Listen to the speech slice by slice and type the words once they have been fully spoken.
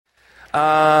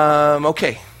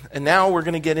Okay, and now we're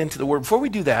going to get into the Word. Before we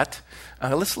do that,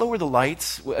 let's lower the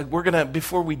lights.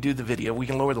 Before we do the video, we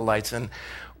can lower the lights, and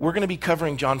we're going to be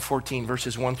covering John 14,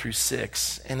 verses 1 through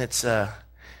 6, and it's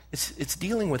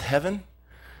dealing with heaven,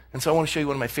 and so I want to show you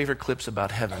one of my favorite clips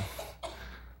about heaven.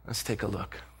 Let's take a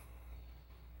look.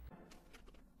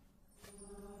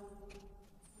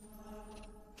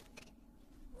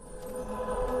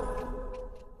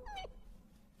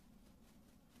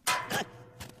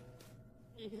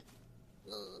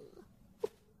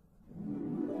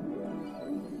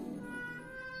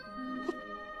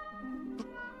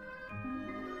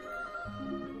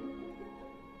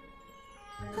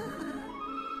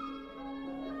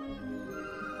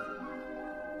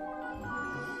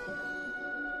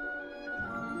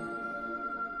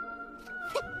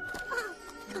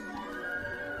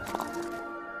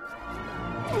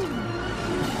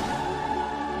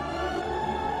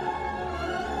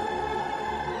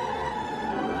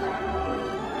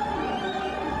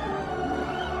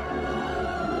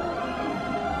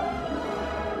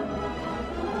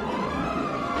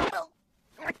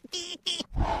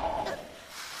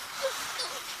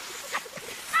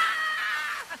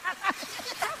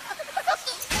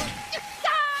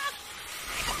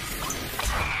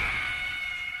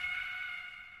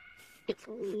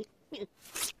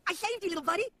 I saved you, little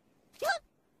buddy.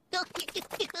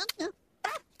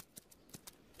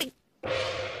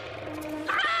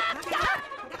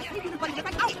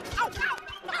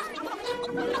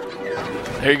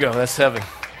 There you go. That's heaven.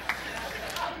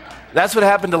 That's what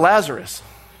happened to Lazarus.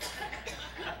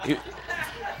 We're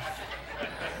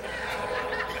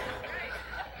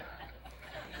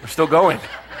still going.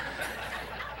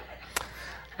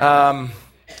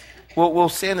 We'll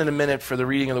stand in a minute for the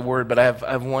reading of the Word, but I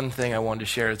have one thing I wanted to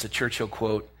share. It's a Churchill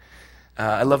quote.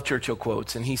 I love Churchill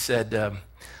quotes, and he said,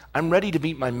 "I'm ready to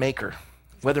meet my Maker.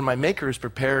 Whether my Maker is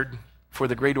prepared for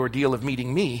the great ordeal of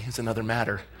meeting me is another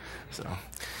matter." So,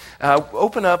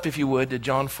 open up, if you would, to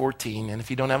John 14, and if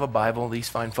you don't have a Bible, these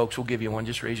fine folks will give you one.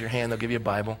 Just raise your hand, they'll give you a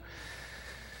Bible.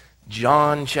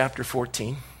 John chapter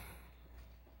 14.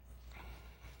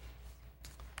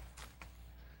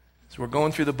 So we're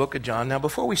going through the book of John. Now,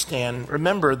 before we stand,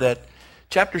 remember that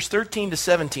chapters 13 to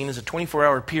 17 is a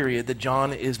 24-hour period that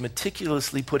John is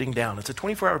meticulously putting down. It's a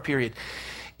 24-hour period.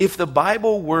 If the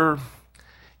Bible were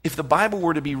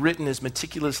to be written as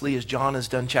meticulously as John has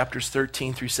done chapters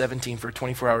 13 through 17 for a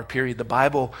 24-hour period, the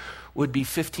Bible would be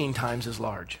 15 times as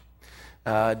large.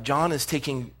 John is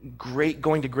going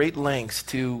to great lengths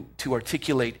to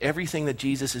articulate everything that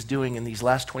Jesus is doing in these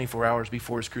last 24 hours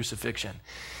before his crucifixion.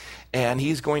 And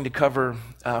he's going to cover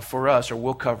for us, or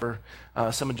will cover,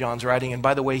 some of John's writing. And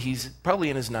by the way, he's probably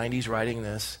in his 90s writing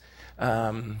this.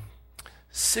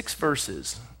 6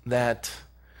 verses that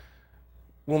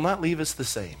will not leave us the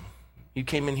same. You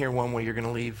came in here one way, you're going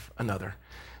to leave another.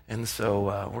 And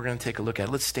so we're going to take a look at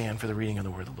it. Let's stand for the reading of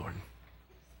the Word of the Lord.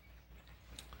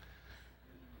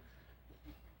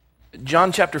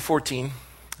 John chapter 14,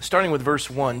 starting with verse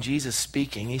 1, Jesus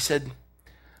speaking, he said,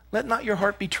 "Let not your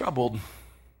heart be troubled.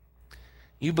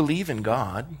 You believe in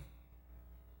God,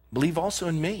 believe also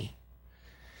in me.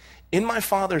 In my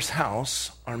Father's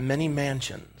house are many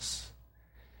mansions.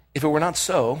 If it were not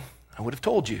so, I would have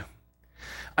told you.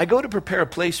 I go to prepare a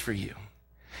place for you.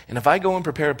 And if I go and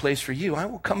prepare a place for you, I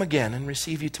will come again and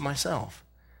receive you to myself,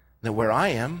 that where I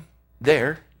am,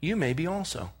 there you may be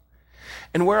also.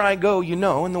 And where I go, you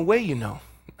know, and the way you know."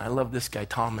 I love this guy,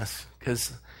 Thomas,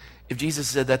 because if Jesus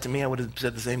said that to me, I would have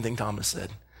said the same thing Thomas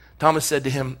said. Thomas said to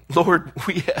him, "Lord,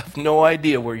 we have no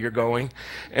idea where you're going,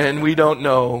 and we don't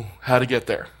know how to get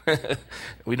there."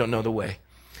 We don't know the way.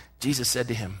 Jesus said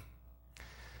to him,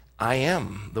 "I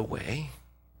am the way,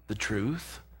 the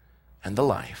truth, and the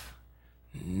life.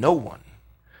 No one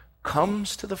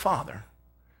comes to the Father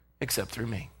except through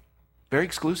me." Very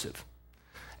exclusive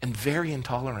and very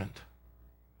intolerant.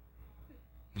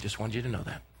 I just want you to know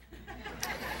that.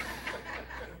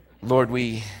 Lord,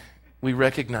 we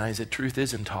recognize that truth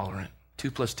is intolerant.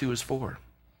 2 + 2 is 4.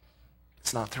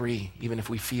 It's not 3, even if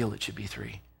we feel it should be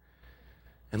 3.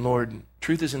 And Lord,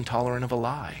 truth is intolerant of a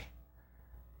lie.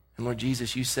 And Lord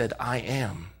Jesus, you said, I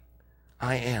am.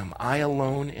 I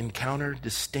alone encounter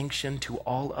distinction to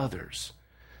all others,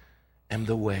 am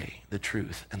the way, the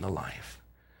truth, and the life.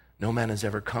 No man has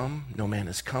ever come, no man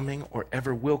is coming, or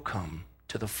ever will come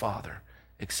to the Father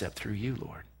except through you,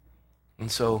 Lord.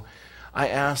 And so I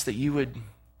ask that you would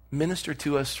minister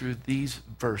to us through these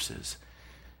verses,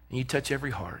 and you touch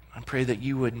every heart. I pray that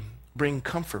you would bring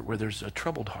comfort where there's a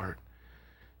troubled heart.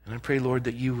 And I pray, Lord,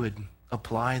 that you would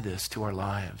apply this to our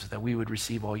lives, that we would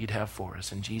receive all you'd have for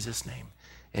us. In Jesus' name,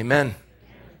 amen.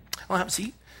 Well, have a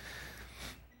seat.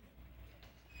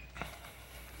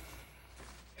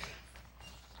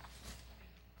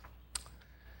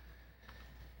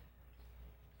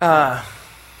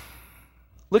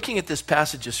 Looking at this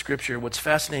passage of Scripture, what's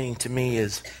fascinating to me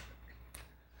is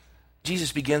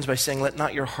Jesus begins by saying, let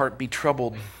not your heart be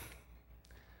troubled.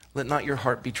 Let not your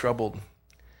heart be troubled.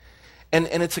 And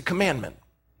it's a commandment.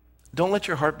 Don't let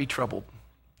your heart be troubled.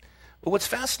 But what's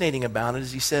fascinating about it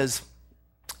is he says,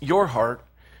 your heart,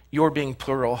 your being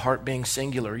plural, heart being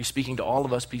singular. He's speaking to all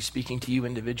of us, but he's speaking to you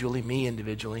individually, me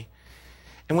individually.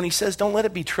 And when he says, don't let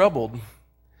it be troubled,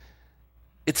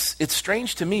 it's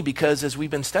strange to me because as we've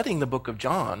been studying the book of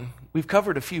John, we've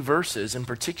covered a few verses. In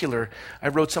particular, I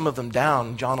wrote some of them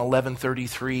down, John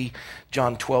 11:33,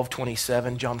 John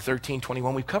 12:27, John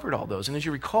 13:21. We've covered all those. And as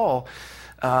you recall,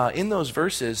 in those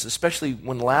verses, especially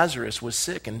when Lazarus was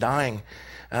sick and dying,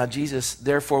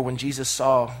 therefore, when Jesus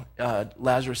saw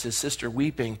Lazarus, his sister,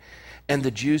 weeping, and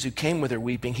the Jews who came with her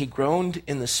weeping, he groaned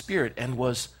in the spirit and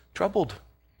was troubled.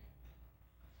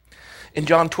 In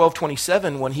John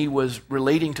 12:27, when he was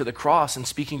relating to the cross and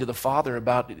speaking to the Father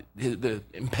about the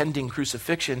impending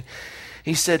crucifixion,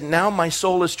 he said, now my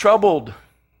soul is troubled.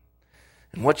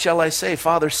 And what shall I say?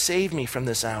 Father, save me from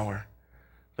this hour.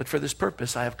 But for this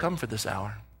purpose I have come for this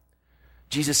hour.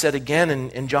 Jesus said again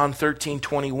in John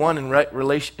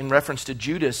 13:21 in reference to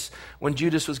Judas, when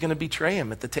Judas was going to betray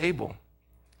him at the table.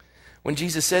 When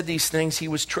Jesus said these things, he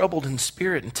was troubled in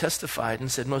spirit and testified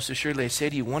and said, most assuredly I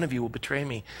say to you, one of you will betray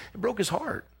me. It broke his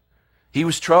heart. He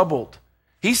was troubled.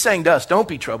 He's saying to us, don't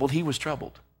be troubled. He was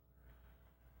troubled.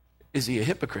 Is he a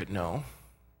hypocrite? No.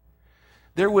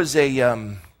 There was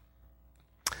a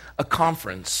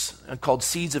conference called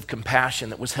Seeds of Compassion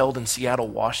that was held in Seattle,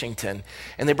 Washington,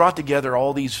 and they brought together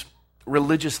all these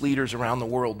religious leaders around the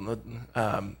world.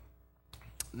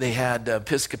 They had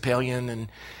Episcopalian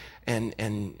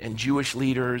and Jewish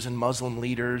leaders and Muslim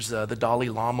leaders. The Dalai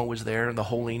Lama was there, the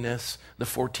holiness, the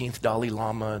 14th Dalai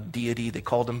Lama deity. They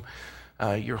called him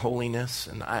Your Holiness,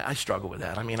 and I struggle with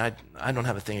that. I mean, I don't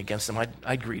have a thing against him.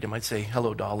 I'd greet him. I'd say,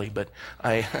 hello, Dalai, but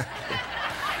I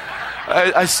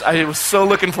was so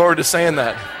looking forward to saying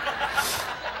that.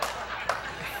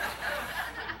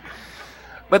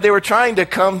 But they were trying to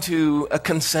come to a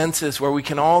consensus where we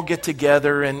can all get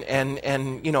together and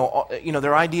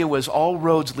their idea was all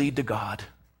roads lead to God.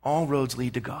 All roads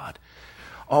lead to God.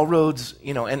 All roads,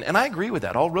 and I agree with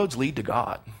that. All roads lead to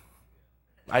God.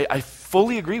 I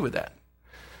fully agree with that.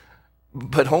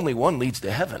 But only one leads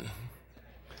to heaven.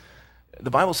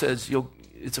 The Bible says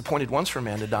it's appointed once for a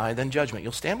man to die, then judgment.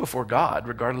 You'll stand before God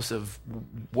regardless of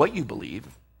what you believe,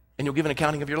 and you'll give an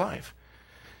accounting of your life.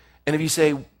 And if you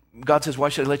say, God says, why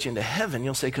should I let you into heaven?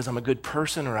 You'll say, because I'm a good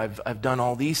person, or I've done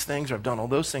all these things, or I've done all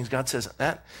those things. God says,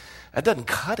 that doesn't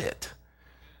cut it.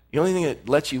 The only thing that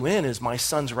lets you in is my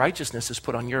son's righteousness is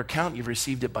put on your account. You've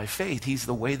received it by faith. He's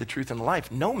the way, the truth, and the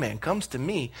life. No man comes to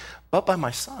me but by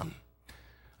my son.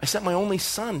 I sent my only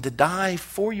son to die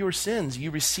for your sins.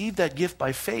 You received that gift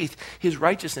by faith. His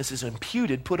righteousness is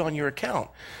imputed, put on your account.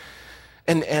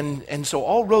 And so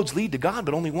all roads lead to God,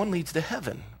 but only one leads to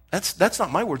heaven. That's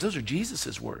not my words. Those are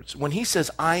Jesus' words. When he says,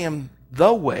 I am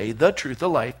the way, the truth, the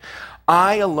life,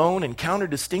 I alone encounter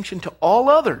distinction to all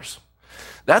others.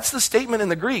 That's the statement in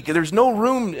the Greek. There's no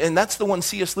room, and that's the one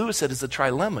C.S. Lewis said is the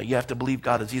trilemma. You have to believe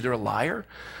God is either a liar,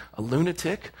 a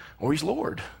lunatic, or he's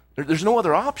Lord. There's no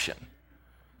other option.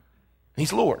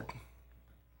 He's Lord.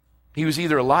 He was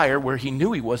either a liar where he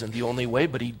knew he wasn't the only way,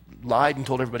 but he lied and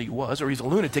told everybody he was, or he's a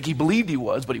lunatic. He believed he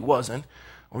was, but he wasn't,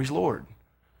 or he's Lord.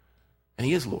 And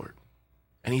he is Lord.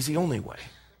 And he's the only way.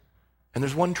 And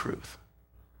there's one truth.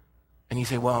 And you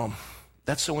say, well,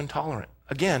 that's so intolerant.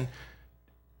 Again,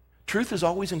 truth is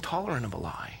always intolerant of a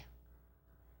lie.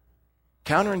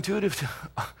 Counterintuitive to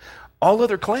all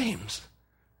other claims.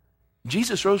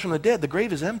 Jesus rose from the dead. The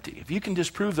grave is empty. If you can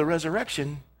disprove the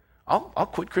resurrection, I'll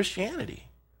quit Christianity.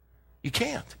 You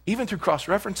can't. Even through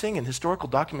cross-referencing and historical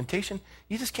documentation,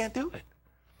 you just can't do it.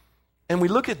 And we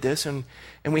look at this and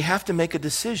we have to make a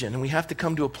decision and we have to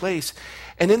come to a place.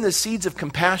 And in the Seeds of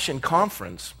Compassion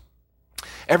conference,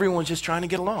 everyone's just trying to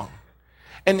get along.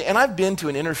 And I've been to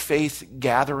an interfaith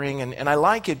gathering and I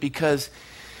like it because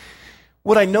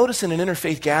what I notice in an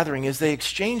interfaith gathering is they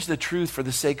exchange the truth for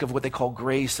the sake of what they call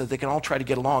grace so they can all try to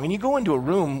get along. And you go into a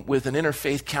room with an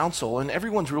interfaith council and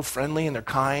everyone's real friendly and they're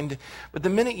kind. But the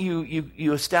minute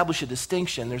you establish a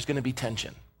distinction, there's going to be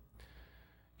tension.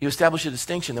 You establish a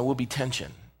distinction, there will be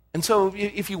tension. And so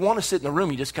if you want to sit in the room,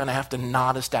 you just kind of have to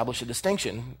not establish a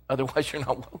distinction. Otherwise, you're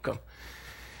not welcome.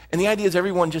 And the idea is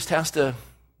everyone just has to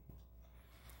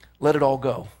let it all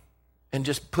go and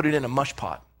just put it in a mush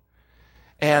pot.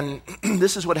 And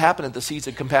this is what happened at the Seeds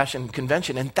of Compassion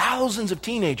convention. And thousands of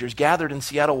teenagers gathered in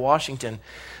Seattle, Washington,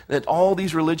 that all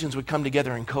these religions would come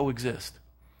together and coexist.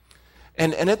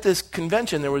 And at this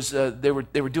convention, there was they were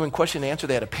doing question and answer.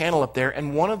 They had a panel up there,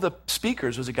 and one of the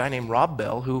speakers was a guy named Rob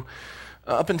Bell, who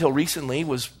up until recently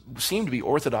seemed to be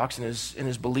orthodox in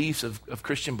his beliefs of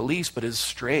Christian beliefs, but has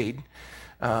strayed.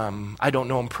 I don't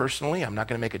know him personally. I'm not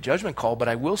going to make a judgment call, but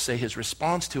I will say his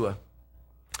response to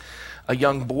a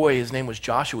young boy, his name was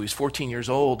Joshua, he was 14 years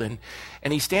old, and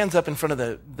he stands up in front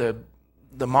of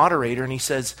the moderator and he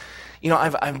says,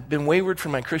 I've been wayward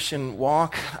from my Christian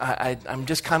walk. I'm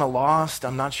just kind of lost.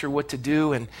 I'm not sure what to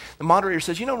do. And the moderator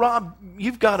says, Rob,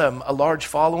 you've got a large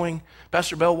following.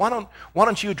 Pastor Bell, why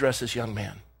don't you address this young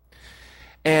man?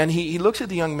 And he looks at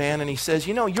the young man and he says,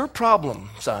 your problem,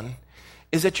 son,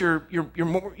 is that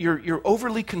you're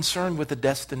overly concerned with the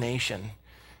destination,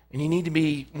 and you need to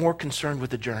be more concerned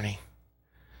with the journey.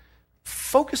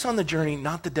 Focus on the journey,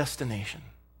 not the destination.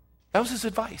 That was his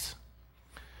advice.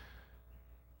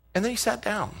 And then he sat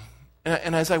down.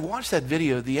 And as I watched that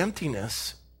video, the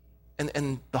emptiness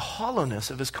and the hollowness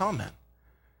of his comment,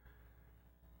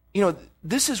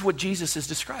 this is what Jesus is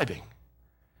describing.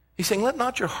 He's saying, let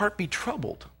not your heart be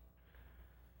troubled.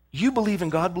 You believe in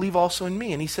God, believe also in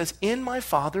me. And he says, in my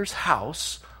Father's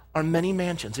house are many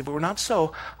mansions. If it were not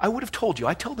so, I would have told you.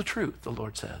 I tell the truth, the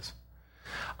Lord says.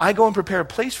 I go and prepare a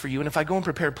place for you, and if I go and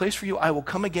prepare a place for you, I will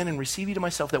come again and receive you to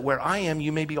myself, that where I am,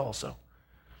 you may be also.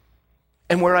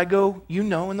 And where I go, you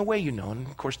know, and the way you know. And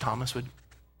of course, Thomas would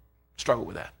struggle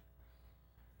with that.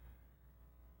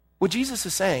 What Jesus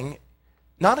is saying,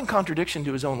 not in contradiction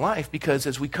to his own life, because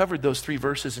as we covered those 3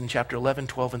 verses in chapter 11,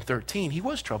 12, and 13, he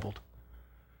was troubled.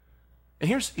 And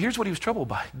here's what he was troubled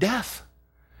by. Death.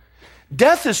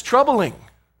 Death is troubling.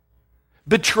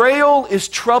 Betrayal is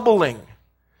troubling.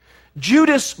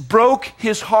 Judas broke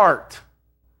his heart.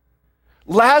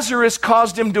 Lazarus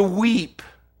caused him to weep.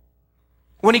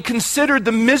 When he considered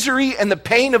the misery and the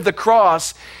pain of the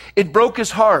cross, it broke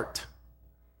his heart.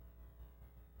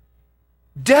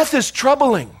 Death is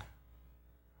troubling.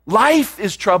 Life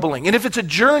is troubling. And if it's a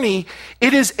journey,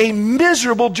 it is a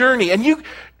miserable journey. And you,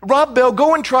 Rob Bell,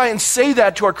 go and try and say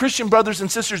that to our Christian brothers and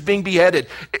sisters being beheaded.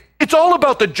 It's all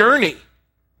about the journey.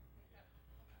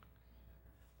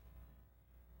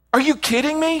 Are you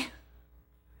kidding me?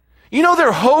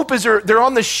 Their hope is they're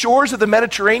on the shores of the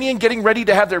Mediterranean getting ready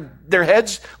to have their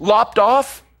heads lopped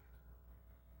off.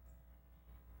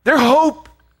 Their hope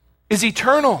is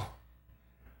eternal.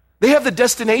 They have the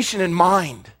destination in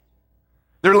mind.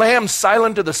 Their lambs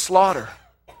silent to the slaughter.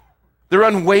 They're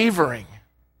unwavering.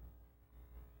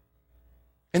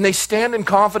 And they stand in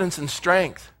confidence and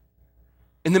strength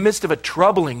in the midst of a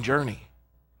troubling journey.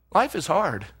 Life is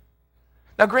hard.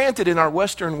 Now, granted, in our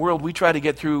Western world, we try to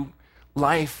get through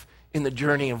life in the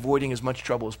journey, avoiding as much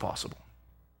trouble as possible.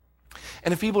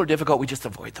 And if people are difficult, we just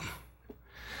avoid them.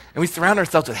 And we surround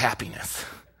ourselves with happiness.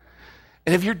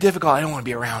 And if you're difficult, I don't want to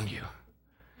be around you.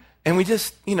 And we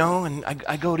just, and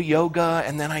I go to yoga,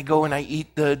 and then I go and I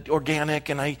eat the organic,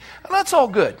 and that's all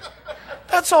good.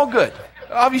 That's all good.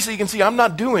 Obviously, you can see I'm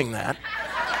not doing that.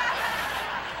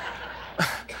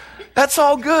 That's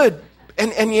all good.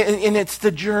 And it's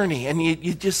the journey, and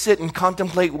you just sit and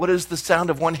contemplate what is the sound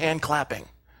of one hand clapping.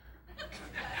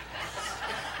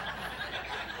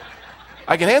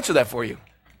 I can answer that for you.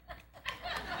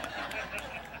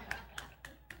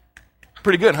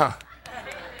 Pretty good, huh?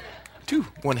 2,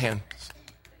 one hand.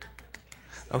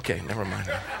 Okay, never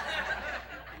mind.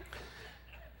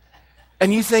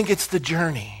 And you think it's the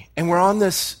journey, and we're on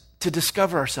this to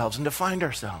discover ourselves and to find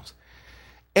ourselves.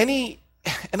 And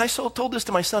I told this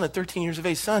to my son at 13 years of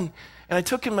age, son, and I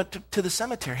took him to the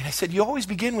cemetery, and I said, you always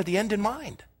begin with the end in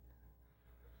mind.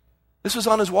 This was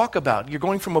on his walkabout. You're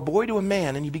going from a boy to a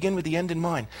man, and you begin with the end in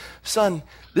mind. Son,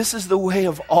 this is the way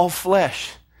of all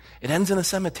flesh. It ends in a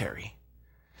cemetery.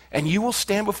 And you will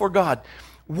stand before God.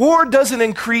 War doesn't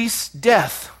increase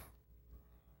death.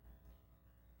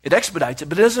 It expedites it,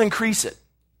 but it doesn't increase it.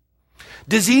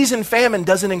 Disease and famine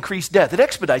doesn't increase death. It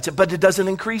expedites it, but it doesn't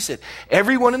increase it.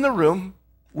 Everyone in the room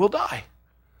will die.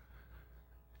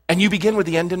 And you begin with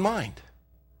the end in mind.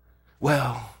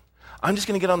 Well, I'm just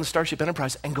going to get on the Starship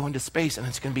Enterprise and go into space, and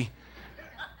it's going to be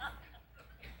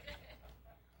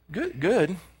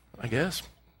good, I guess.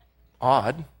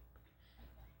 Odd.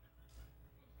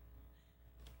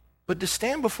 But to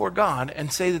stand before God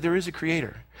and say that there is a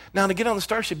creator. Now, to get on the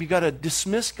starship, you've got to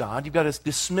dismiss God. You've got to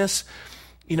dismiss,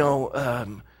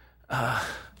 the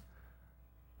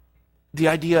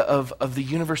idea of the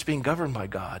universe being governed by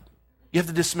God. You have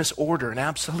to dismiss order and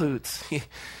absolutes.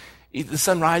 The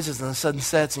sun rises and the sun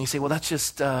sets, and you say, well, that's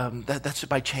just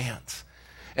by chance.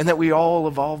 And that we all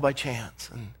evolve by chance.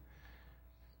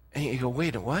 And you go,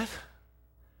 wait, what?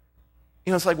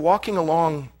 It's like walking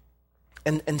along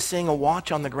and seeing a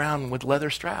watch on the ground with leather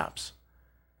straps.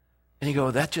 And you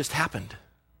go, that just happened.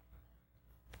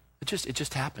 It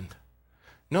just happened.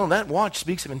 No, that watch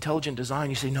speaks of intelligent design.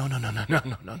 You say, no.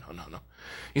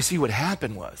 You see, what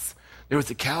happened was, there was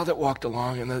a cow that walked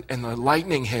along, and the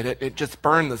lightning hit it. It just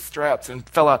burned the straps and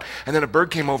fell out. And then a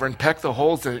bird came over and pecked the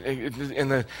holes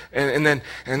and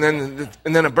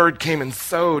then a bird came and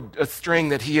sewed a string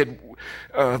that he had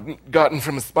gotten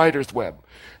from a spider's web.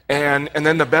 And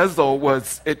then the bezel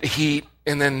was heat,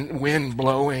 and then wind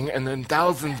blowing, and then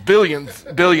thousands, billions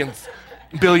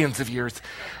of years.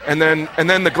 And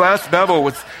then the glass bevel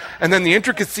was, and then the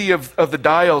intricacy of the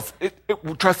dials,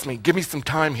 trust me, give me some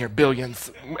time here,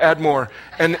 billions, add more.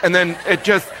 And then it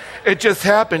just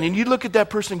happened. And you look at that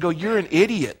person and go, you're an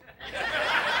idiot.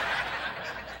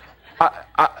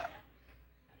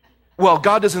 Well,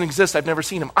 God doesn't exist. I've never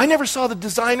seen him. I never saw the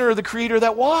designer or the creator of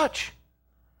that watch.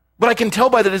 But I can tell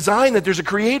by the design that there's a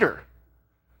creator.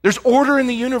 There's order in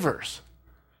the universe.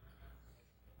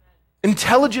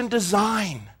 Intelligent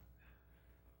design.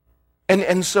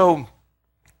 And so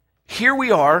here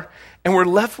we are, and we're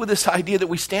left with this idea that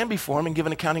we stand before him and give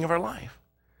an accounting of our life.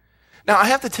 Now, I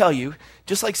have to tell you,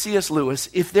 just like C.S. Lewis,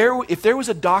 if there was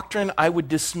a doctrine I would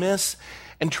dismiss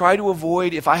and try to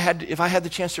avoid, if I had the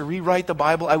chance to rewrite the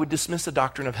Bible, I would dismiss the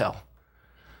doctrine of hell.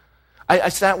 I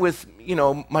sat with,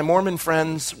 my Mormon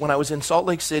friends when I was in Salt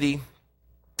Lake City,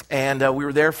 and we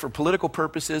were there for political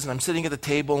purposes, and I'm sitting at the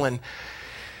table, and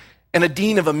a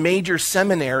dean of a major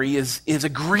seminary is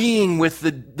agreeing with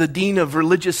the dean of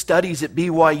religious studies at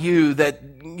BYU that,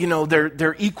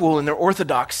 they're equal in their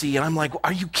orthodoxy. And I'm like,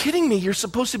 are you kidding me? You're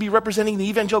supposed to be representing the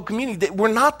evangelical community. We're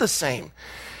not the same.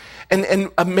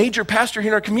 And a major pastor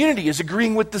here in our community is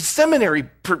agreeing with the seminary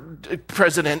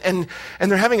president, and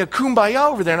they're having a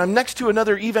kumbaya over there. And I'm next to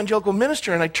another evangelical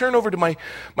minister, and I turn over to my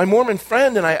Mormon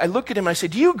friend, and I look at him, and I say,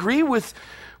 do you agree with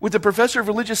the professor of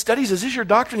religious studies? Is this your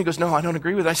doctrine? He goes, no, I don't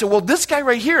agree with it. I said, well, this guy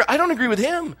right here, I don't agree with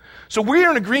him. So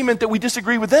we're in agreement that we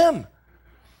disagree with them.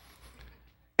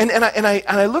 And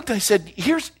I looked, and I said,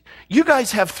 you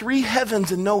guys have 3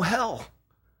 heavens and no hell.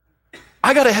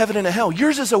 I got a heaven and a hell.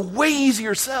 Yours is a way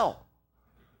easier sell.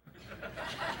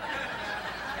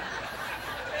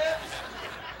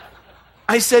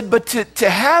 I said, but to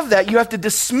have that, you have to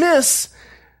dismiss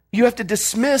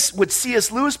what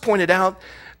C.S. Lewis pointed out,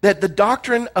 that the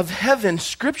doctrine of heaven,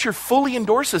 Scripture fully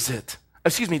endorses it.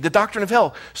 The doctrine of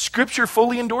hell, Scripture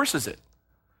fully endorses it.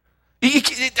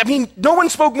 No one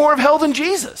spoke more of hell than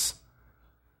Jesus,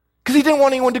 because he didn't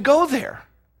want anyone to go there.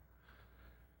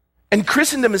 And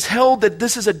Christendom has held that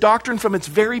this is a doctrine from its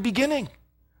very beginning.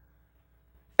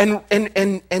 And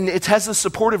it has the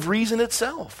support of reason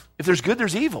itself. If there's good,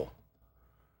 there's evil.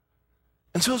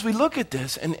 And so as we look at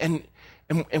this and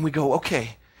we go,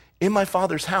 okay, in my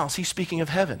Father's house, he's speaking of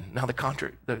heaven. Now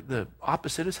the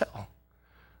opposite is hell.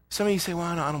 Some of you say,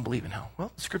 well, no, I don't believe in hell.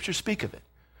 Well, the Scriptures speak of it.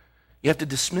 You have to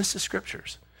dismiss the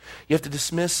Scriptures. You have to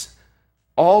dismiss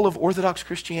all of Orthodox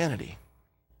Christianity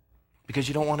because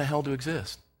you don't want a hell to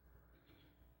exist.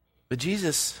 But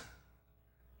Jesus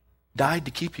died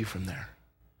to keep you from there.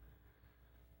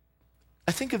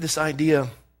 I think of this idea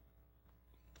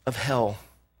of hell.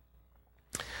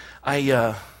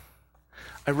 I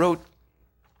wrote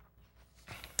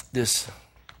this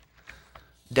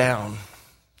down.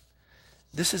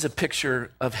 This is a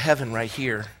picture of heaven right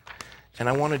here, and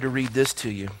I wanted to read this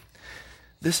to you.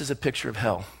 This is a picture of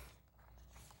hell.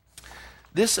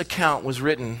 This account was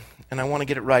written, and I want to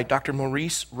get it right, Dr.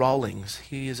 Maurice Rawlings.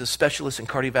 He is a specialist in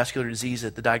cardiovascular disease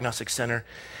at the Diagnostic Center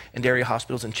and area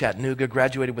hospitals in Chattanooga,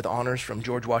 graduated with honors from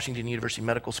George Washington University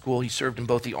Medical School. He served in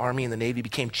both the Army and the Navy,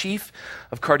 became chief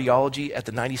of cardiology at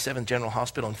the 97th General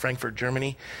Hospital in Frankfurt,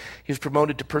 Germany. He was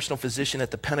promoted to personal physician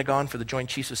at the Pentagon for the Joint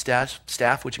Chiefs of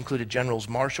Staff, which included Generals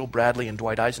Marshall, Bradley, and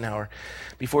Dwight Eisenhower,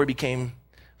 before he became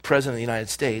President of the United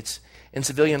States. In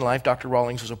civilian life, Dr.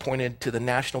 Rawlings was appointed to the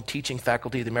National Teaching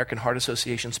Faculty of the American Heart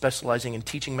Association, specializing in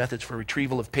teaching methods for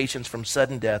retrieval of patients from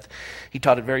sudden death. He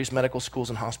taught at various medical schools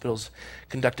and hospitals,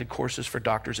 conducted courses for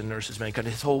doctors and nurses.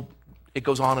 It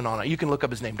goes on and on. You can look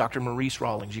up his name, Dr. Maurice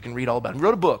Rawlings. You can read all about him. He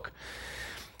wrote a book.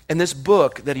 And this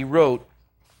book that he wrote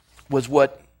was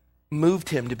what moved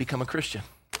him to become a Christian.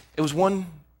 It was one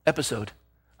episode.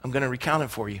 I'm going to recount it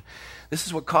for you. This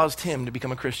is what caused him to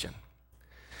become a Christian.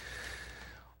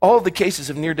 All of the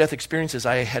cases of near-death experiences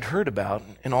I had heard about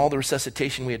and all the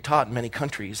resuscitation we had taught in many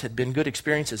countries had been good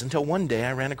experiences until one day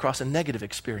I ran across a negative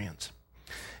experience.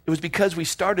 It was because we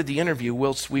started the interview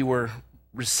whilst we were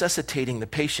resuscitating the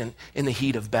patient in the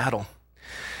heat of battle.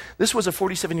 This was a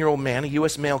 47-year-old man, a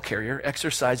U.S. mail carrier,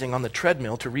 exercising on the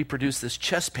treadmill to reproduce this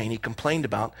chest pain he complained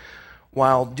about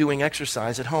while doing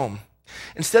exercise at home.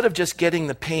 Instead of just getting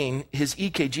the pain, his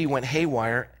EKG went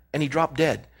haywire and he dropped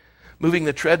dead, moving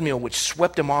the treadmill, which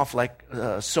swept him off like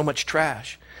so much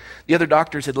trash. The other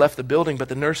doctors had left the building, but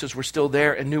the nurses were still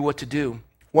there and knew what to do.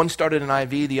 One started an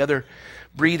IV, the other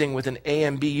breathing with an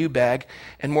AMBU bag,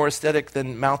 and more aesthetic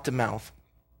than mouth to mouth.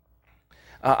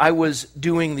 I was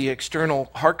doing the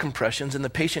external heart compressions, and the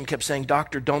patient kept saying,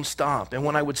 "Doctor, don't stop." And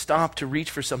when I would stop to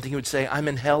reach for something, he would say, "I'm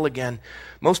in hell again."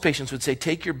 Most patients would say,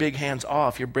 "Take your big hands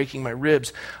off, you're breaking my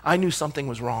ribs." I knew something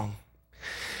was wrong.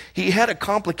 He had a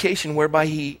complication whereby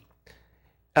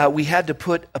we had to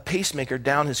put a pacemaker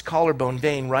down his collarbone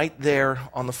vein right there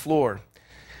on the floor.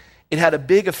 It had a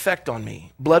big effect on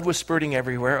me. Blood was spurting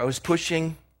everywhere. I was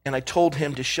pushing, and I told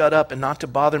him to shut up and not to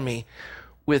bother me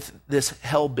with this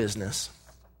hell business.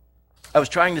 I was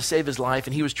trying to save his life,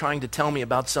 and he was trying to tell me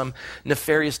about some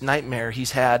nefarious nightmare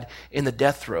he's had in the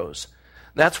death throes.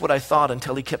 That's what I thought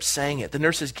until he kept saying it. The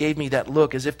nurses gave me that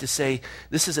look as if to say,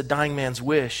 "This is a dying man's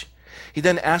wish." He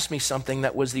then asked me something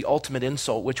that was the ultimate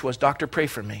insult, which was, "Doctor, pray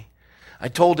for me." I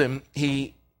told him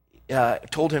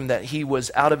that he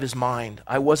was out of his mind.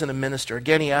 I wasn't a minister.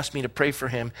 Again, he asked me to pray for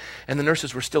him, and the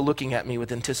nurses were still looking at me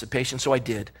with anticipation, so I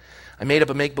did. I made up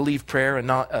a make-believe prayer,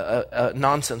 a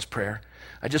nonsense prayer.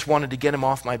 I just wanted to get him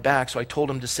off my back, so I told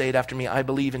him to say it after me. "I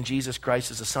believe in Jesus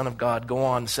Christ as the Son of God." Go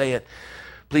on, say it.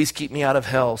 "Please keep me out of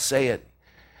hell." Say it.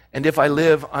 "And if I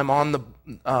live, I'm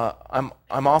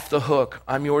off the hook.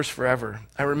 I'm yours forever."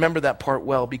 I remember that part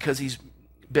well because he's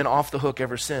been off the hook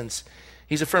ever since.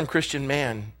 He's a firm Christian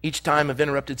man. Each time I've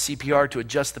interrupted CPR to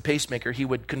adjust the pacemaker, he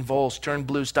would convulse, turn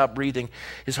blue, stop breathing.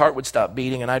 His heart would stop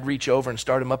beating, and I'd reach over and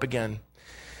start him up again.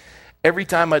 Every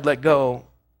time I'd let go,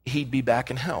 he'd be back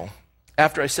in hell.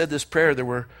 After I said this prayer, there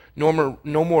were no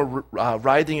more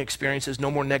writhing experiences, no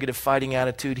more negative fighting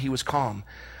attitude. He was calm.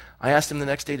 I asked him the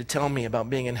next day to tell me about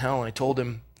being in hell, and I told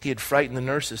him he had frightened the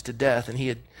nurses to death, and he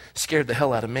had scared the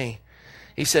hell out of me.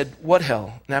 He said, "What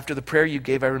hell?" And after the prayer you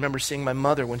gave, I remember seeing my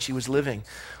mother when she was living,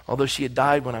 although she had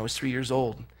died when I was 3 years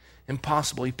old.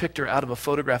 Impossible. He picked her out of a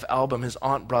photograph album his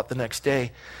aunt brought the next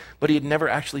day, but he had never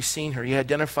actually seen her. He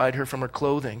identified her from her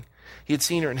clothing. He had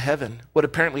seen her in heaven. What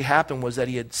apparently happened was that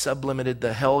he had sublimated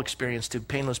the hell experience to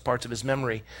painless parts of his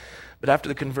memory. But after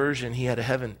the conversion, he had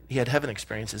heaven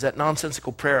experiences. That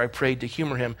nonsensical prayer I prayed to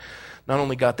humor him not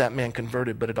only got that man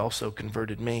converted, but it also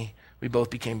converted me. We both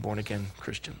became born-again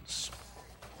Christians.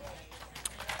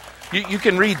 You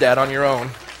can read that on your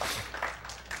own.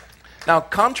 Now,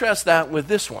 contrast that with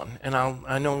this one. And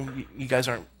I know you guys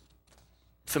aren't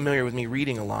familiar with me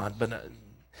reading a lot, but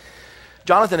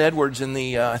Jonathan Edwards in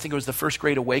I think it was the First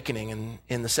Great Awakening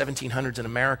in the 1700s in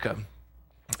America.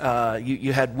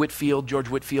 You had Whitefield, George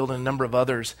Whitefield, and a number of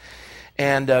others.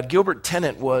 And Gilbert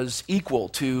Tennant was equal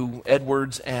to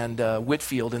Edwards and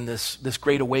Whitefield in this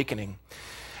Great Awakening.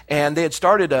 And they had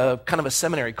started a kind of a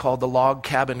seminary called the Log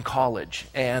Cabin College.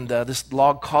 And this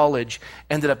log college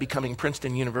ended up becoming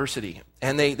Princeton University.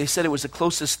 And they said it was the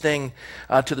closest thing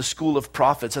to the school of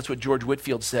prophets. That's what George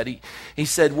Whitefield said. He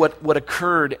said what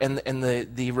occurred and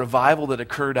the revival that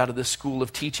occurred out of this school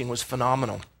of teaching was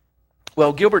phenomenal.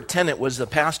 Well, Gilbert Tennant was the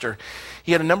pastor.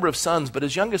 He had a number of sons, but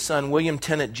his youngest son, William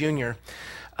Tennant Jr.,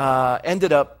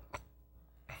 ended up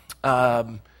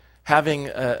having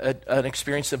an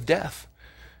experience of death.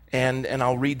 And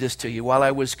I'll read this to you. "While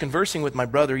I was conversing with my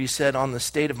brother, he said, on the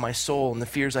state of my soul and the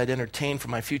fears I'd entertained for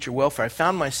my future welfare, I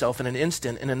found myself in an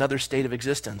instant in another state of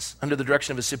existence, under the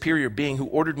direction of a superior being who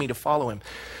ordered me to follow him."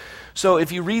 So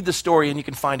if you read the story, and you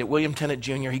can find it, William Tennant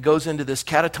Jr., he goes into this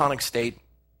catatonic state,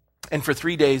 and for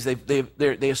 3 days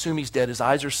they assume he's dead. His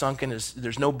eyes are sunken,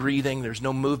 there's no breathing, there's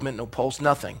no movement, no pulse,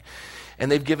 nothing.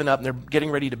 And they've given up, and they're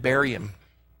getting ready to bury him.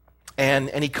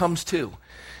 And he comes to.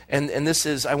 And this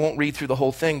is, I won't read through the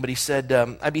whole thing, but he said,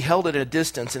 "I beheld at a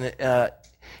distance an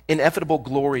ineffable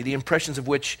glory, the impressions of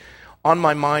which on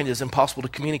my mind is impossible to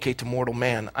communicate to mortal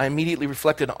man. I immediately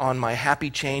reflected on my happy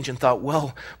change and thought,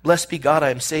 well, blessed be God, I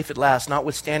am safe at last,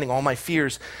 notwithstanding all my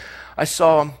fears. I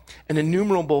saw an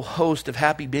innumerable host of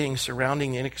happy beings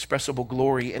surrounding the inexpressible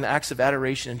glory in acts of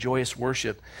adoration and joyous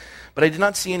worship. But I did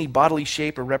not see any bodily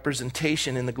shape or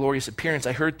representation in the glorious appearance.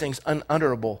 I heard things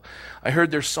unutterable. I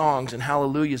heard their songs and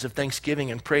hallelujahs of thanksgiving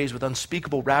and praise with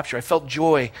unspeakable rapture. I felt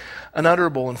joy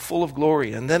unutterable and full of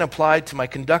glory, and then applied to my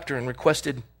conductor and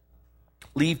requested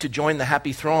leave to join the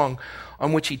happy throng,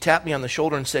 on which he tapped me on the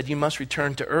shoulder and said, 'You must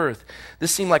return to earth.'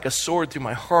 This seemed like a sword through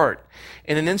my heart.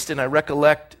 In an instant, I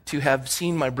recollect to have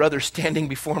seen my brother standing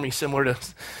before me, similar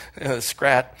to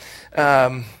Scrat.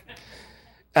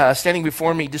 standing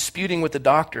before me, disputing with the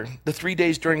doctor. The 3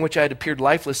 days during which I had appeared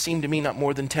lifeless seemed to me not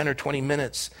more than 10 or 20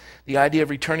 minutes. The idea of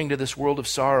returning to this world of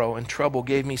sorrow and trouble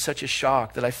gave me such a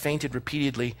shock that I fainted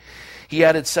repeatedly. He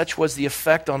added, such was the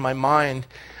effect on my mind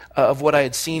of what I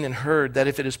had seen and heard, that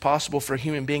if it is possible for a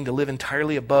human being to live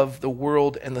entirely above the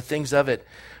world and the things of it,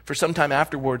 for some time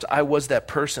afterwards, I was that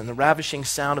person. The ravishing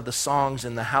sound of the songs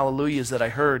and the hallelujahs that I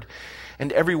heard,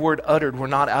 and every word uttered, were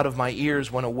not out of my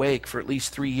ears when awake for at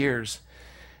least 3 years.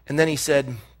 And then he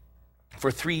said,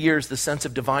 for 3 years the sense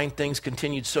of divine things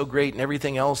continued so great, and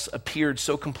everything else appeared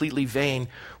so completely vain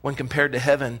when compared to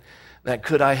heaven, that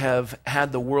could I have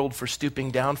had the world for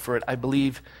stooping down for it, I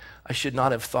believe I should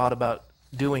not have thought about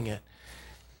doing it.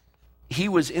 He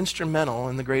was instrumental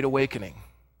in the Great Awakening.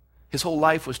 His whole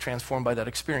life was transformed by that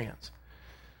experience.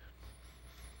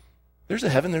 There's a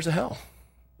heaven, there's a hell.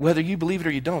 Whether you believe it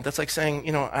or you don't, that's like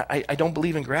saying, I don't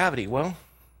believe in gravity. Well,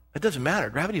 it doesn't matter.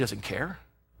 Gravity doesn't care.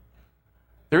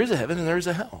 There is a heaven and there is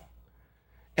a hell.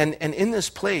 And in this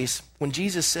place, when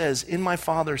Jesus says, in my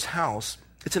Father's house,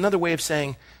 it's another way of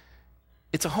saying,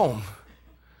 it's a home.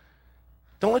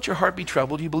 Don't let your heart be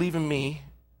troubled. You believe in me,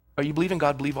 or you believe in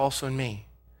God, believe also in me.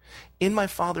 In my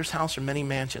Father's house are many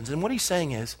mansions. And what he's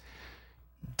saying is,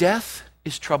 death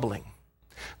is troubling.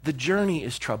 The journey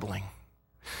is troubling.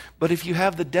 But if you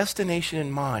have the destination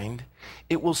in mind,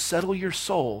 it will settle your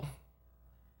soul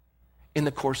in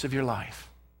the course of your life.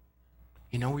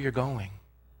 You know where you're going.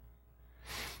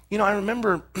 I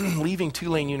remember leaving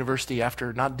Tulane University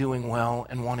after not doing well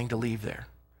and wanting to leave there.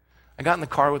 I got in the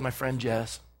car with my friend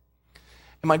Jess,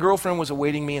 and my girlfriend was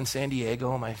awaiting me in San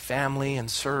Diego, my family and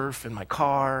surf and my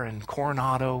car and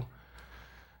Coronado.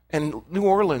 And New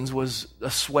Orleans was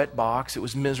a sweat box. It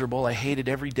was miserable. I hated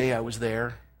every day I was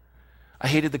there. I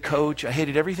hated the coach. I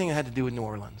hated everything that had to do with New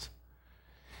Orleans.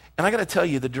 And I got to tell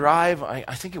you, the drive, I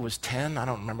think it was 10. I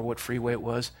don't remember what freeway it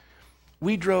was.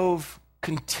 We drove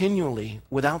continually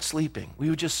without sleeping. We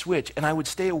would just switch, and I would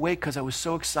stay awake because I was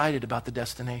so excited about the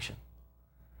destination.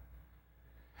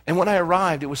 And when I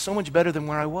arrived, it was so much better than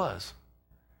where I was.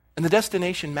 And the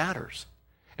destination matters.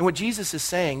 And what Jesus is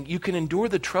saying, you can endure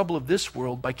the trouble of this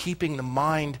world by keeping the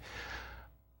mind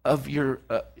of your,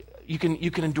 you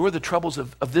can endure the troubles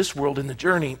of this world in the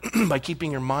journey by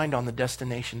keeping your mind on the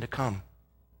destination to come.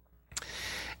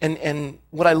 And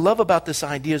what I love about this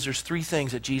idea is there's 3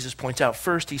 things that Jesus points out.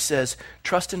 First, he says,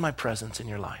 trust in my presence in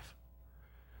your life.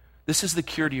 This is the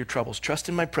cure to your troubles. Trust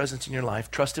in my presence in your life,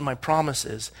 trust in my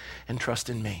promises, and trust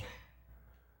in me.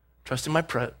 Trust in my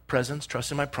presence,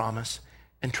 trust in my promise,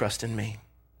 and trust in me.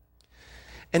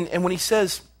 And when he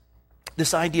says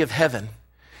this idea of heaven,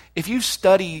 if you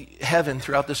study heaven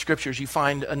throughout the scriptures, you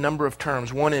find a number of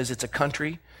terms. One is it's a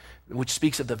country, which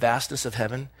speaks of the vastness of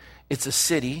heaven. It's a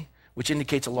city, which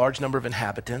indicates a large number of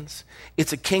inhabitants.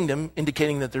 It's a kingdom,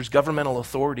 indicating that there's governmental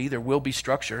authority, there will be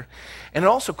structure. And it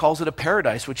also calls it a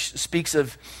paradise, which speaks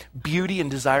of beauty and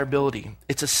desirability.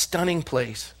 It's a stunning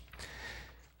place.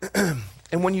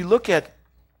 And when you look at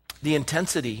the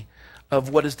intensity of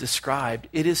what is described,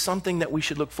 it is something that we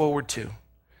should look forward to.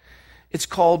 It's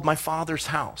called my Father's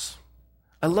house.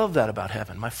 I love that about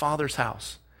heaven, my Father's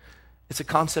house. It's a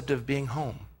concept of being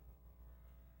home.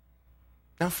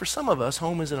 Now, for some of us,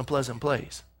 home isn't a pleasant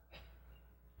place.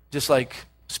 Just like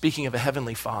speaking of a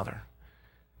heavenly Father.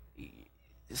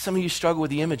 Some of you struggle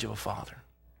with the image of a father.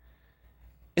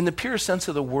 In the pure sense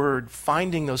of the word,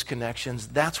 finding those connections,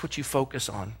 that's what you focus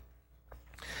on.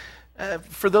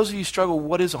 For those of you who struggle,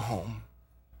 what is a home?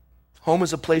 Home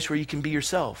is a place where you can be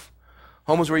yourself.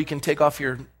 Home is where you can take off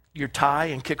your tie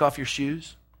and kick off your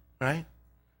shoes, right?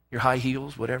 Your high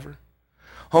heels, whatever.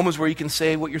 Home is where you can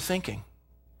say what you're thinking.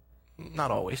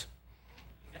 Not always.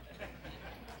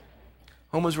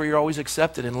 Home is where you're always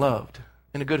accepted and loved,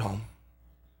 in a good home.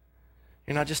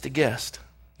 You're not just a guest.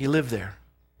 You live there.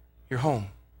 You're home.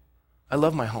 I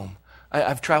love my home.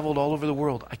 I've traveled all over the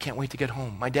world. I can't wait to get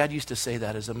home. My dad used to say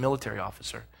that as a military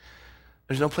officer.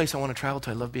 There's no place I want to travel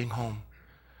to. I love being home.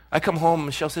 I come home,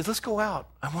 Michelle says, let's go out.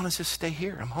 I want to just stay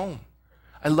here. I'm home.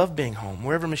 I love being home.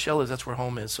 Wherever Michelle is, that's where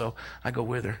home is, so I go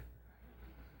with her.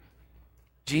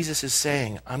 Jesus is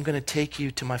saying, I'm going to take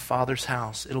you to my Father's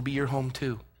house. It'll be your home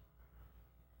too.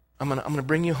 I'm going to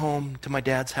bring you home to my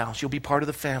dad's house. You'll be part of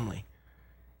the family.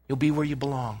 You'll be where you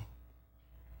belong.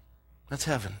 That's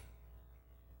heaven.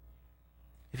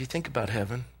 If you think about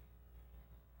heaven,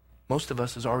 most of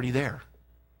us is already there.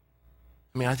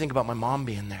 I mean, I think about my mom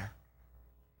being there.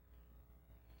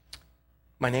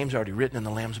 My name's already written in the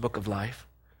Lamb's Book of Life.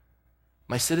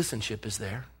 My citizenship is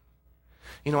there.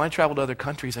 You know, I travel to other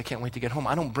countries. I can't wait to get home.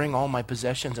 I don't bring all my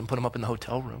possessions and put them up in the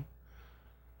hotel room.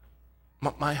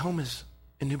 My home is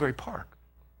in Newbury Park.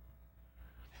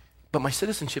 But my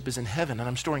citizenship is in heaven, and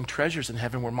I'm storing treasures in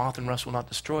heaven where moth and rust will not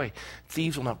destroy.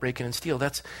 Thieves will not break in and steal.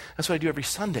 That's what I do every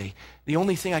Sunday. The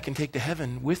only thing I can take to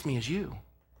heaven with me is you.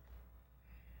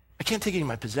 I can't take any of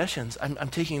my possessions. I'm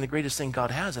taking the greatest thing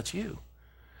God has. That's you.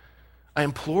 I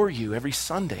implore you every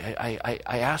Sunday. I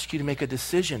ask you to make a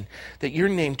decision that your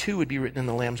name too would be written in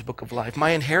the Lamb's Book of Life.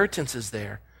 My inheritance is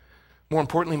there. More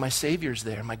importantly, my Savior's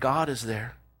there. My God is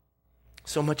there.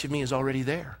 So much of me is already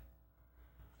there.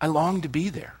 I long to be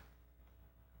there.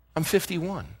 I'm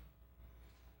 51.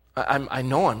 I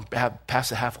know I'm past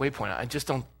the halfway point. I just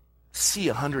don't see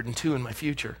 102 in my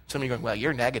future. Some of you are going, well,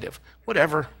 you're negative.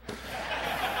 Whatever.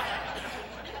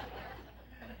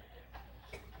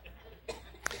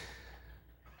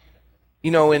 You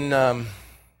know, in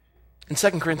 2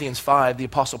 Corinthians 5, the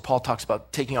Apostle Paul talks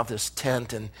about taking off this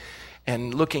tent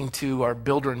and looking to our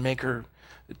builder and maker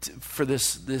for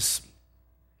this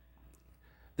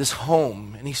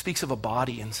home. And he speaks of a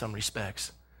body in some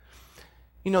respects.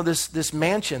 You know, this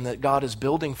mansion that God is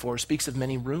building for speaks of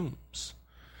many rooms.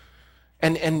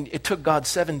 And it took God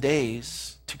 7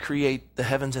 days to create the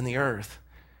heavens and the earth.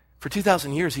 For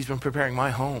 2,000 years, he's been preparing my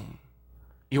home,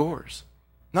 yours.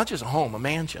 Not just a home, a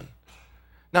mansion.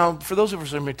 Now, for those of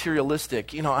us who are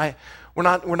materialistic, you know, we're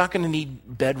not going to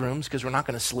need bedrooms because we're not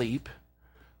going to sleep.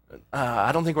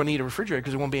 I don't think we'll need a refrigerator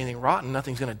because there won't be anything rotten.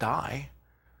 Nothing's going to die.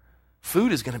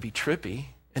 Food is going to be trippy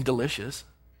and delicious.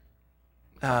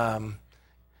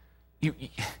 You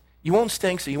won't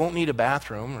stink, so you won't need a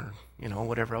bathroom or, you know,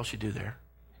 whatever else you do there.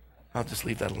 I'll just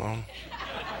leave that alone.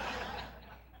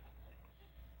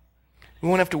 We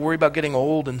won't have to worry about getting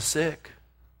old and sick.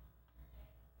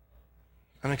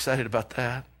 I'm excited about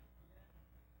that.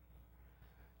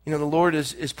 You know, the Lord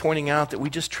is pointing out that we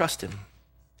just trust him.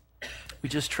 We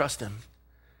just trust him.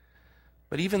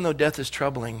 But even though death is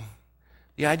troubling,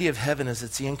 the idea of heaven is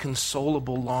it's the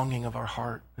inconsolable longing of our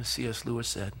heart, as C.S. Lewis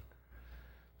said.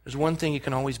 There's one thing you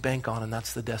can always bank on, and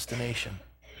that's the destination.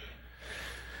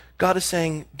 God is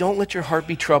saying, don't let your heart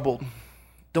be troubled.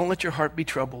 Don't let your heart be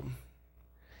troubled.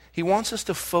 He wants us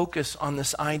to focus on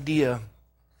this idea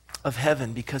of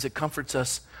heaven because it comforts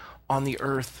us on the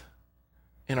earth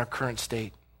in our current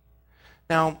state.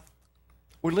 Now,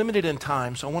 we're limited in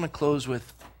time, so I want to close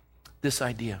with this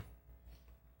idea.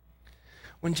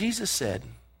 When Jesus said,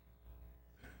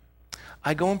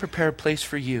 I go and prepare a place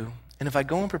for you, and if I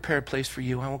go and prepare a place for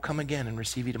you, I will come again and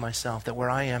receive you to myself, that where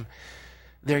I am,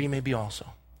 there you may be also.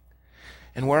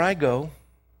 And where I go,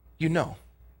 you know,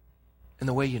 and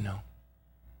the way you know.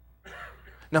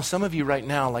 Now, some of you right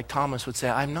now, like Thomas, would say,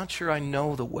 I'm not sure I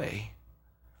know the way.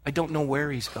 I don't know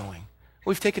where he's going.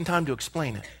 We've taken time to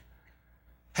explain it.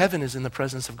 Heaven is in the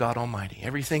presence of God Almighty.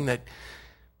 Everything that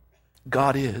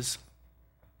God is,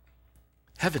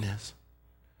 heaven is.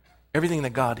 Everything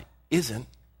that God isn't,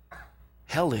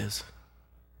 hell is.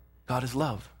 God is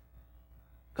love.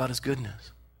 God is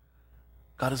goodness.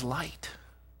 God is light.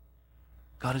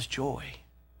 God is joy.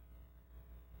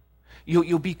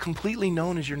 You'll be completely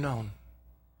known as you're known.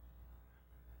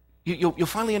 You'll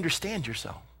finally understand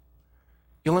yourself.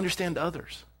 You'll understand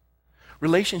others.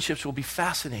 Relationships will be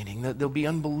fascinating. They'll be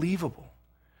unbelievable.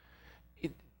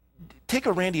 Take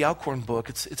a Randy Alcorn book,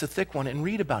 it's a thick one, and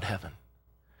read about heaven.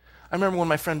 I remember when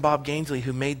my friend Bob Gainsley,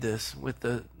 who made this with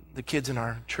the kids in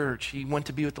our church, he went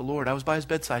to be with the Lord. I was by his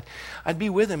bedside. I'd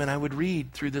be with him and I would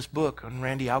read through this book on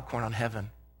Randy Alcorn on heaven.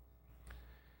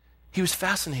 He was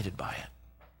fascinated by it.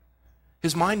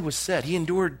 His mind was set. He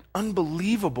endured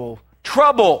unbelievable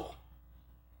trouble.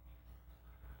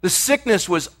 The sickness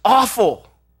was awful,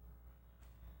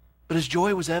 but his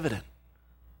joy was evident.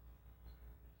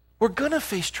 We're going to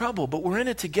face trouble, but we're in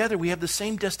it together. We have the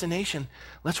same destination.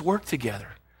 Let's work together.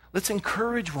 Let's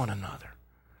encourage one another.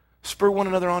 Spur one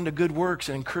another on to good works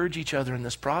and encourage each other in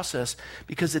this process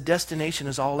because the destination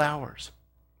is all ours.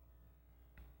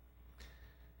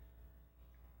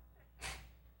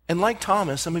 And like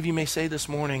Thomas, some of you may say this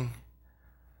morning,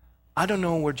 I don't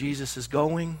know where Jesus is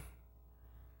going.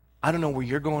 I don't know where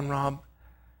you're going, Rob.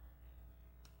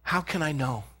 How can I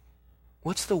know?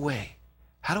 What's the way?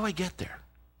 How do I get there?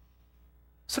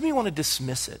 Some of you want to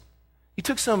dismiss it. You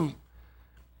took some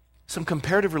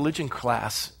comparative religion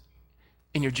class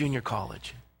in your junior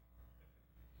college.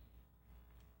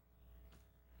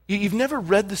 You've never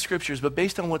read the scriptures, but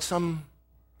based on what some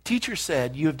teacher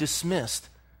said, you have dismissed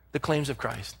the claims of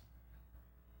Christ.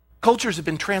 Cultures have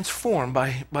been transformed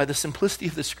by the simplicity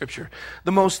of the scripture.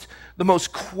 The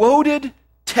most quoted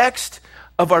text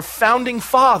of our founding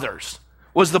fathers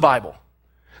was the Bible.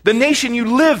 The nation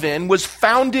you live in was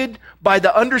founded by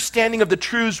the understanding of the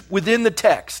truths within the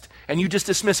text, and you just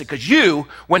dismiss it because you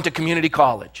went to community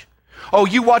college. Oh,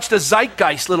 you watched a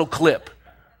Zeitgeist little clip.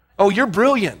 Oh, you're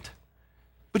brilliant,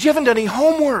 but you haven't done any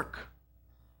homework.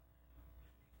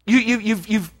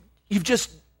 You've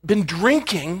just been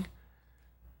drinking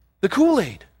the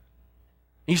Kool-Aid.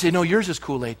 You say, no, yours is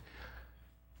Kool-Aid.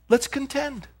 Let's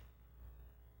contend.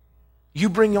 You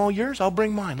bring all yours, I'll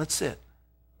bring mine. Let's sit.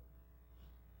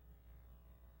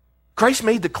 Christ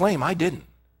made the claim, I didn't.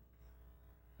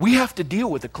 We have to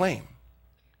deal with the claim.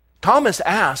 Thomas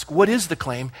asked, what is the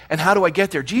claim and how do I get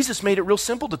there? Jesus made it real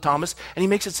simple to Thomas, and he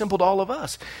makes it simple to all of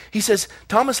us. He says,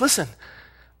 Thomas, listen,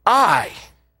 I,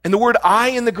 and the word I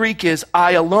in the Greek is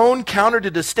I alone, counter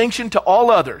to distinction to all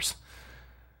others.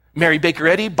 Mary Baker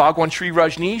Eddy, Bhagwan Sri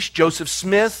Rajneesh, Joseph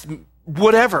Smith,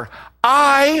 whatever.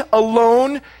 I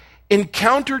alone, in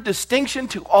counter distinction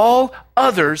to all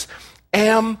others,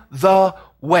 am the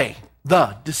way.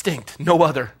 The, distinct, no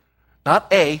other.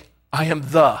 Not a, I am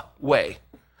the way.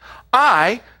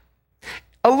 I,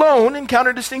 alone, in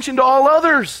counter distinction to all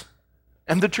others,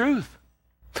 am the truth.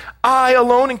 I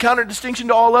alone, in counter distinction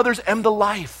to all others, am the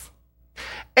life.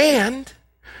 And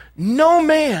no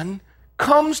man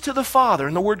comes to the Father,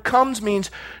 and the word comes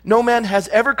means no man has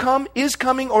ever come, is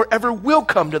coming, or ever will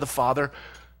come to the Father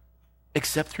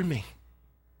except through me.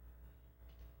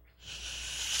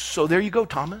 So there you go,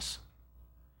 Thomas.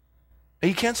 Now,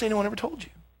 you can't say no one ever told you.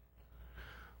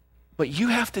 But you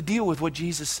have to deal with what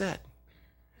Jesus said.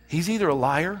 He's either a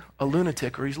liar, a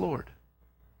lunatic, or he's Lord.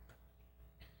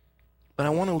 But I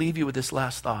want to leave you with this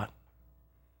last thought.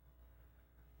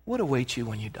 What awaits you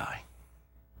when you die?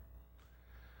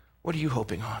 What are you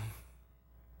hoping on?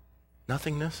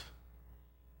 Nothingness?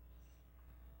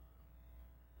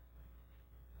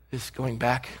 This going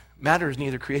back, matter is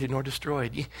neither created nor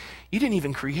destroyed. You didn't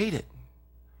even create it.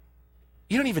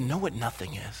 You don't even know what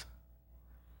nothing is.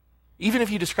 Even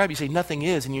if you describe, you say nothing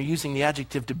is, and you're using the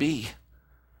adjective to be.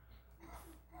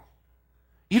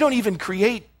 You don't even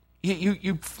create,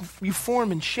 you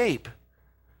form and shape.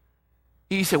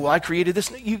 You say, well, I created this.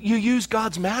 You use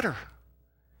God's matter.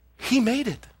 He made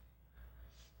it.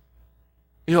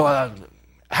 You know,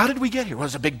 how did we get here? Well, it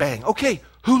was a big bang. Okay,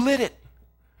 who lit it?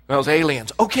 Well, it was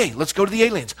aliens. Okay, let's go to the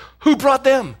aliens. Who brought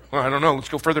them? Well, I don't know. Let's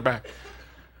go further back.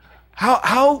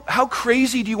 How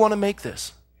crazy do you want to make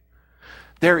this?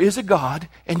 There is a God,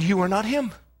 and you are not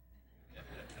him.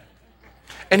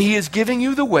 And he is giving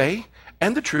you the way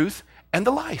and the truth and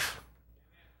the life.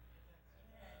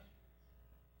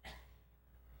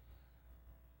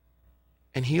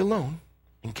 And he alone,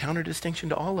 in counter distinction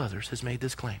to all others, has made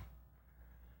this claim.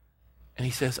 And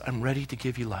he says, I'm ready to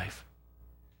give you life.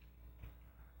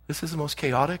 This is the most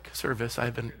chaotic service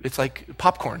I've been, it's like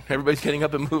popcorn. Everybody's getting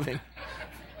up and moving.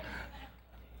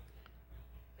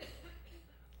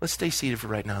 Let's stay seated for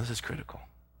right now. This is critical.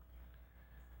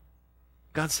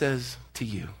 God says to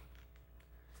you,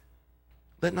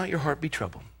 let not your heart be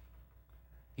troubled.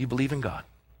 You believe in God.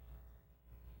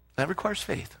 That requires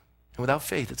faith. And without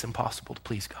faith, it's impossible to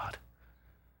please God.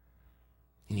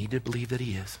 You need to believe that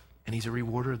he is, and he's a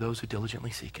rewarder of those who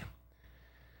diligently seek him.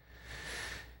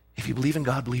 If you believe in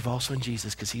God, believe also in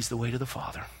Jesus, because he's the way to the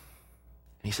Father. And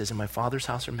he says, in my Father's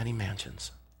house are many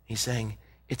mansions. He's saying,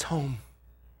 it's home,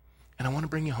 and I want to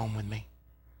bring you home with me.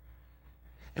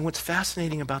 And what's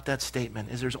fascinating about that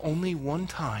statement is there's only one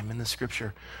time in the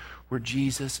scripture where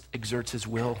Jesus exerts his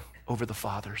will over the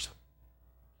Father's.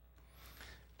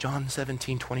 John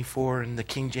 17:24 in the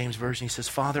King James Version, he says,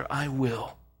 Father, I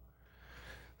will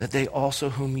that they also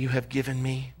whom you have given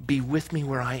me be with me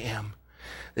where I am,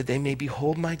 that they may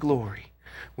behold my glory,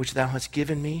 which thou hast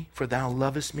given me, for thou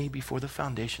lovest me before the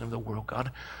foundation of the world.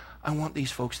 God, I want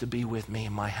these folks to be with me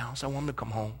in my house. I want them to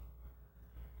come home.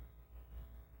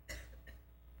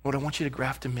 Lord, I want you to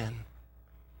graft them in.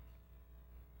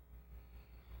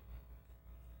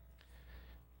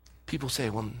 People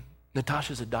say, well,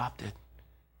 Natasha's adopted.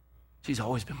 She's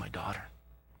always been my daughter.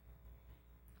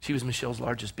 She was Michelle's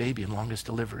largest baby and longest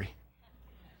delivery.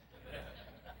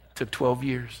 Took 12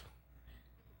 years.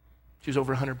 She was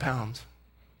over 100 pounds.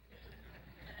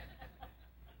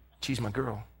 She's my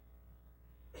girl.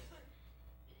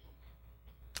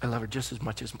 I love her just as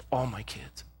much as all my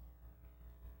kids.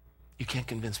 You can't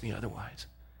convince me otherwise.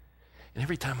 And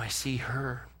every time I see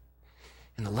her,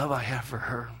 and the love I have for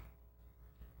her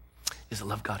is the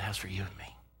love God has for you and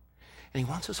me. And he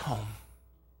wants us home.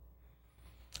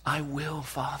 I will,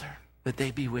 Father, that they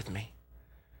be with me.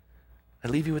 I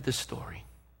leave you with this story.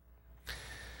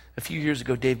 A few years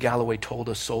ago, Dave Galloway told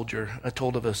of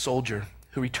a soldier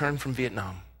who returned from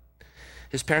Vietnam.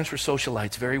 His parents were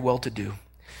socialites, very well-to-do.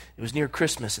 It was near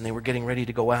Christmas, and they were getting ready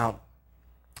to go out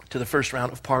to the first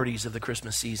round of parties of the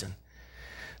Christmas season.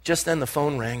 Just then, the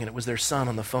phone rang, and it was their son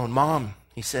on the phone. Mom,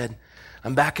 he said,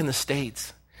 I'm back in the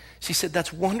States. She said,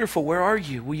 "That's wonderful. Where are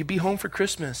you? Will you be home for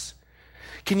Christmas?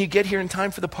 Can you get here in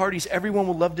time for the parties? Everyone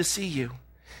will love to see you."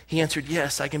 He answered,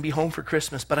 "Yes, I can be home for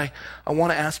Christmas, but I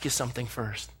want to ask you something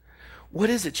first." "What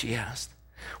is it?" she asked.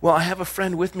 "Well, I have a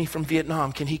friend with me from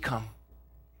Vietnam. Can he come?"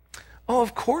 "Oh,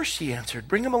 of course," she answered.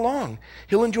 "Bring him along.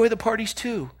 He'll enjoy the parties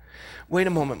too." "Wait a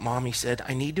moment, Mom," he said.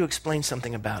 "I need to explain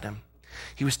something about him.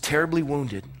 He was terribly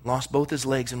wounded, lost both his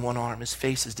legs and one arm. His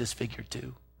face is disfigured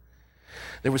too."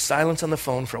 There was silence on the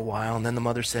phone for a while, and then the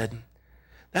mother said,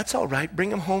 "That's all right.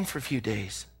 Bring him home for a few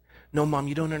days." "No, Mom,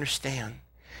 you don't understand.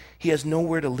 He has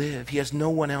nowhere to live. He has no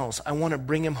one else. I want to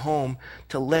bring him home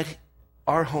to let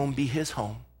our home be his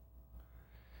home."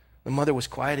 The mother was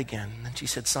quiet again, and then she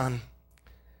said, "Son,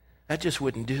 that just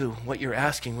wouldn't do. What you're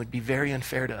asking would be very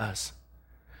unfair to us.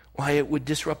 Why, it would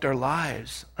disrupt our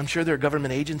lives. I'm sure there are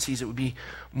government agencies that would be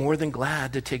more than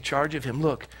glad to take charge of him.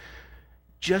 Look,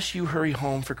 just you hurry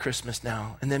home for Christmas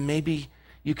now, and then maybe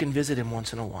you can visit him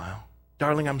once in a while.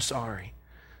 Darling, I'm sorry,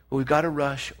 but we've got to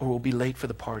rush or we'll be late for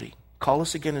the party. Call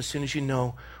us again as soon as you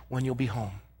know when you'll be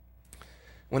home."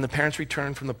 When the parents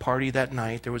returned from the party that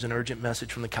night, there was an urgent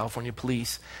message from the California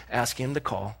police asking him to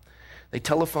call. They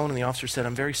telephoned, and the officer said,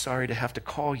 "I'm very sorry to have to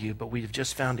call you, but we've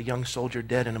just found a young soldier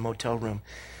dead in a motel room.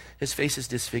 His face is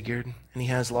disfigured, and he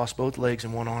has lost both legs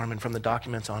and one arm, and from the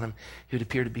documents on him, he would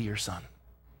appear to be your son."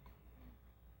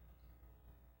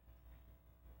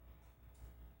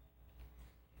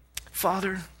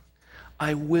 "Father,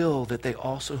 I will that they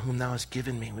also whom thou hast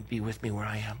given me would be with me where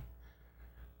I am."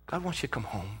 God wants you to come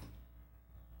home.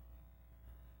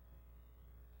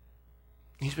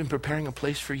 He's been preparing a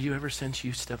place for you ever since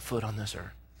you stepped foot on this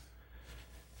earth.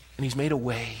 And he's made a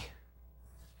way,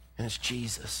 and it's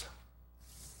Jesus.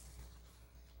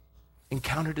 In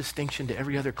counter-distinction to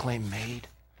every other claim made,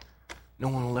 no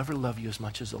one will ever love you as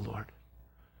much as the Lord.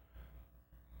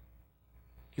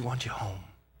 He wants you home.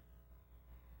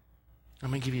 I'm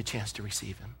going to give you a chance to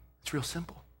receive him. It's real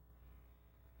simple.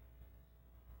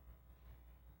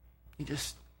 You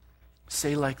just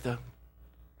say like the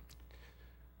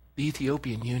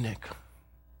Ethiopian eunuch,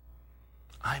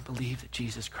 "I believe that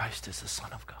Jesus Christ is the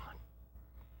Son of God,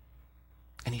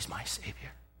 and he's my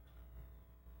Savior.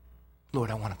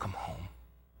 Lord, I want to come home.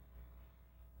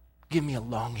 Give me a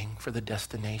longing for the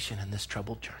destination in this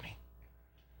troubled journey."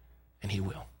 And he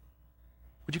will.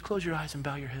 Would you close your eyes and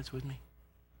bow your heads with me?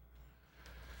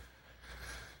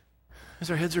 As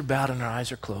our heads are bowed and our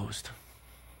eyes are closed,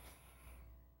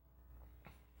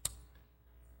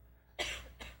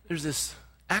 there's this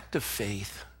act of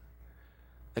faith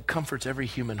that comforts every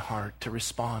human heart to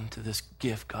respond to this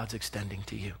gift God's extending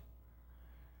to you.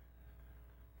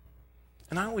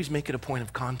 And I always make it a point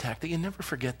of contact that you never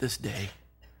forget this day.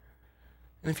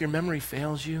 And if your memory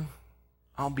fails you,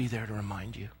 I'll be there to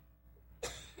remind you.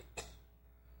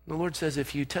 The Lord says,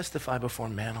 if you testify before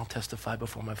man, I'll testify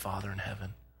before my Father in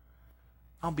heaven.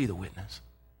 I'll be the witness.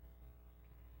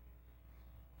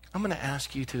 I'm going to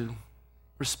ask you to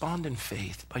respond in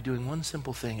faith by doing one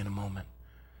simple thing in a moment.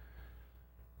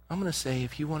 I'm going to say,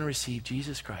 if you want to receive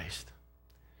Jesus Christ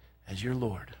as your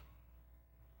Lord,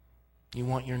 you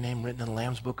want your name written in the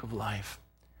Lamb's Book of Life,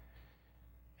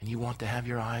 and you want to have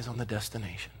your eyes on the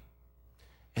destination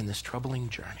in this troubling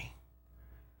journey,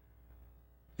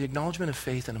 the acknowledgement of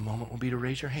faith in a moment will be to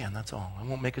raise your hand. That's all. I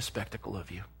won't make a spectacle of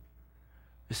you.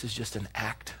 This is just an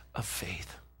act of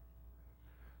faith.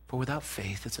 For without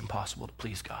faith, it's impossible to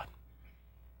please God.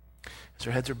 As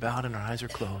our heads are bowed and our eyes are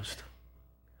closed,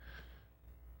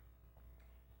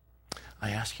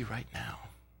 I ask you right now,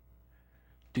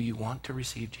 do you want to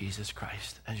receive Jesus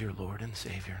Christ as your Lord and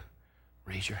Savior?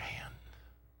 Raise your hand.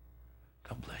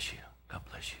 God bless you. God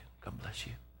bless you. God bless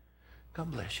you.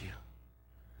 God bless you.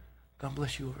 God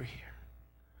bless you over here.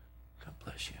 God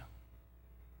bless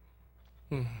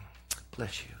you.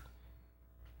 Bless you.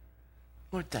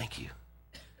 Lord, thank you.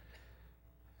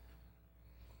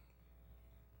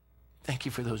 Thank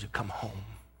you for those who come home.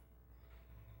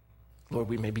 Lord,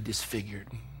 we may be disfigured.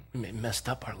 We may have messed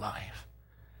up our life,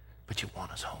 but you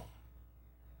want us home.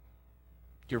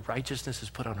 Your righteousness is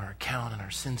put on our account and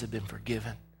our sins have been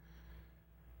forgiven.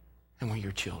 And we're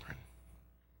your children.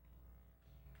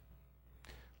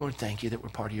 Lord, thank you that we're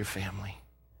part of your family.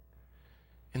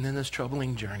 And in this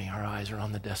troubling journey, our eyes are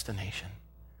on the destination.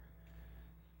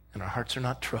 And our hearts are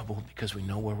not troubled because we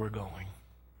know where we're going.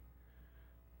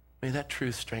 May that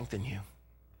truth strengthen you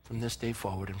from this day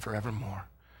forward and forevermore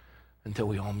until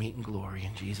we all meet in glory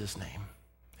in Jesus' name.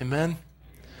 Amen?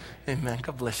 Amen.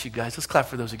 God bless you guys. Let's clap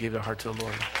for those who gave their heart to the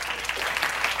Lord.